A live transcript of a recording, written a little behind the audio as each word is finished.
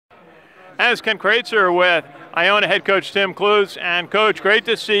As Ken Kraetzer with Iona head coach Tim Cluess. And Coach, great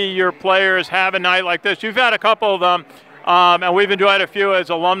to see your players have a night like this. You've had a couple of them, and we've enjoyed a few as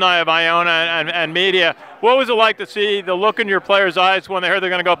alumni of Iona and media. What was it like to see the look in your players' eyes when they heard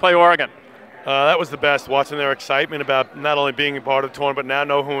they're going to go play Oregon? That was the best, watching their excitement about not only being a part of the tournament, but now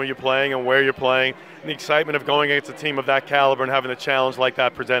know who you're playing and where you're playing, and the excitement of going against a team of that caliber and having a challenge like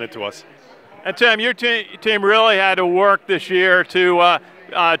that presented to us. And Tim, your team really had to work this year to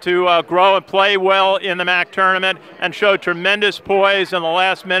grow and play well in the MAC tournament and show tremendous poise in the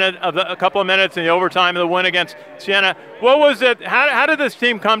last minute of a couple of minutes in the overtime of the win against Siena. What was it? How did this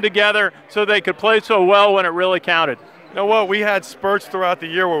team come together so they could play so well when it really counted? You know what? We had spurts throughout the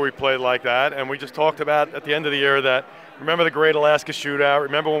year where we played like that, and we just talked about at the end of the year that remember the Great Alaska Shootout,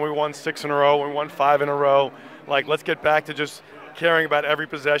 remember when we won 6 in a row, when we won 5 in a row. Like, let's get back to just caring about every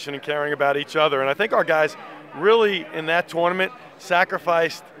possession and caring about each other. And I think our guys really, in that tournament,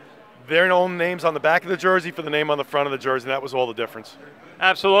 sacrificed their own names on the back of the jersey for the name on the front of the jersey, and that was all the difference.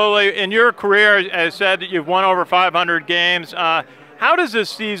 Absolutely. In your career, as said, that you've won over 500 games. How does this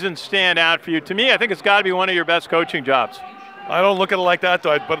season stand out for you? To me, I think it's got to be one of your best coaching jobs. I don't look at it like that,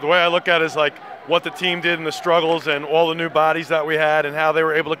 though. But the way I look at it is like what the team did and the struggles and all the new bodies that we had and how they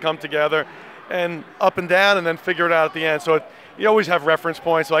were able to come together and up and down and then figure it out at the end. So you always have reference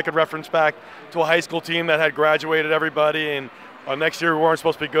points. So I could reference back to a high school team that had graduated everybody, and next year we weren't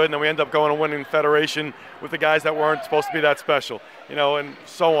supposed to be good, and then we ended up going and winning Federation with the guys that weren't supposed to be that special, you know, and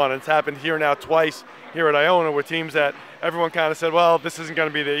so on. It's happened here now twice here at Iona with teams that everyone kind of said, well, this isn't going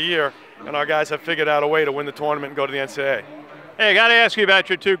to be their year, and our guys have figured out a way to win the tournament and go to the NCAA. Hey, I got to ask you about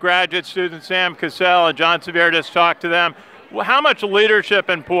your two graduate students, Sam Cassell and John Severe. Just talked to them. How much leadership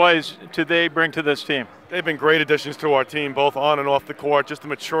and poise do they bring to this team? They've been great additions to our team, both on and off the court, just the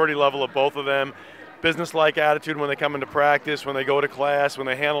maturity level of both of them, business-like attitude when they come into practice, when they go to class, when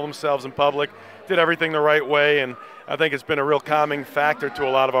they handle themselves in public, did everything the right way, and I think it's been a real calming factor to a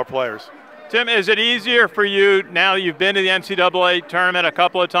lot of our players. Tim, is it easier for you, now that you've been to the NCAA tournament a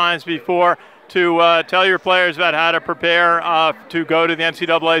couple of times before, to tell your players about how to prepare to go to the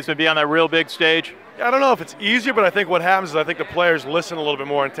NCAAs and be on that real big stage? I don't know if it's easier, but I think what happens is I think the players listen a little bit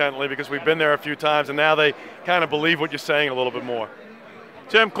more intently because we've been there a few times, and now they kind of believe what you're saying a little bit more.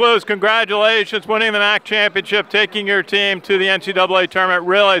 Tim Cluess, congratulations winning the MAC championship, taking your team to the NCAA tournament.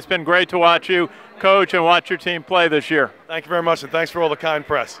 Really, it's been great to watch you coach and watch your team play this year. Thank you very much, and thanks for all the kind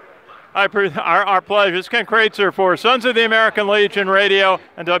press. Our pleasure. It's Ken Kraetzer for Sons of the American Legion Radio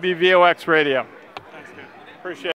and WVOX Radio. Thanks, Ken. Appreciate it.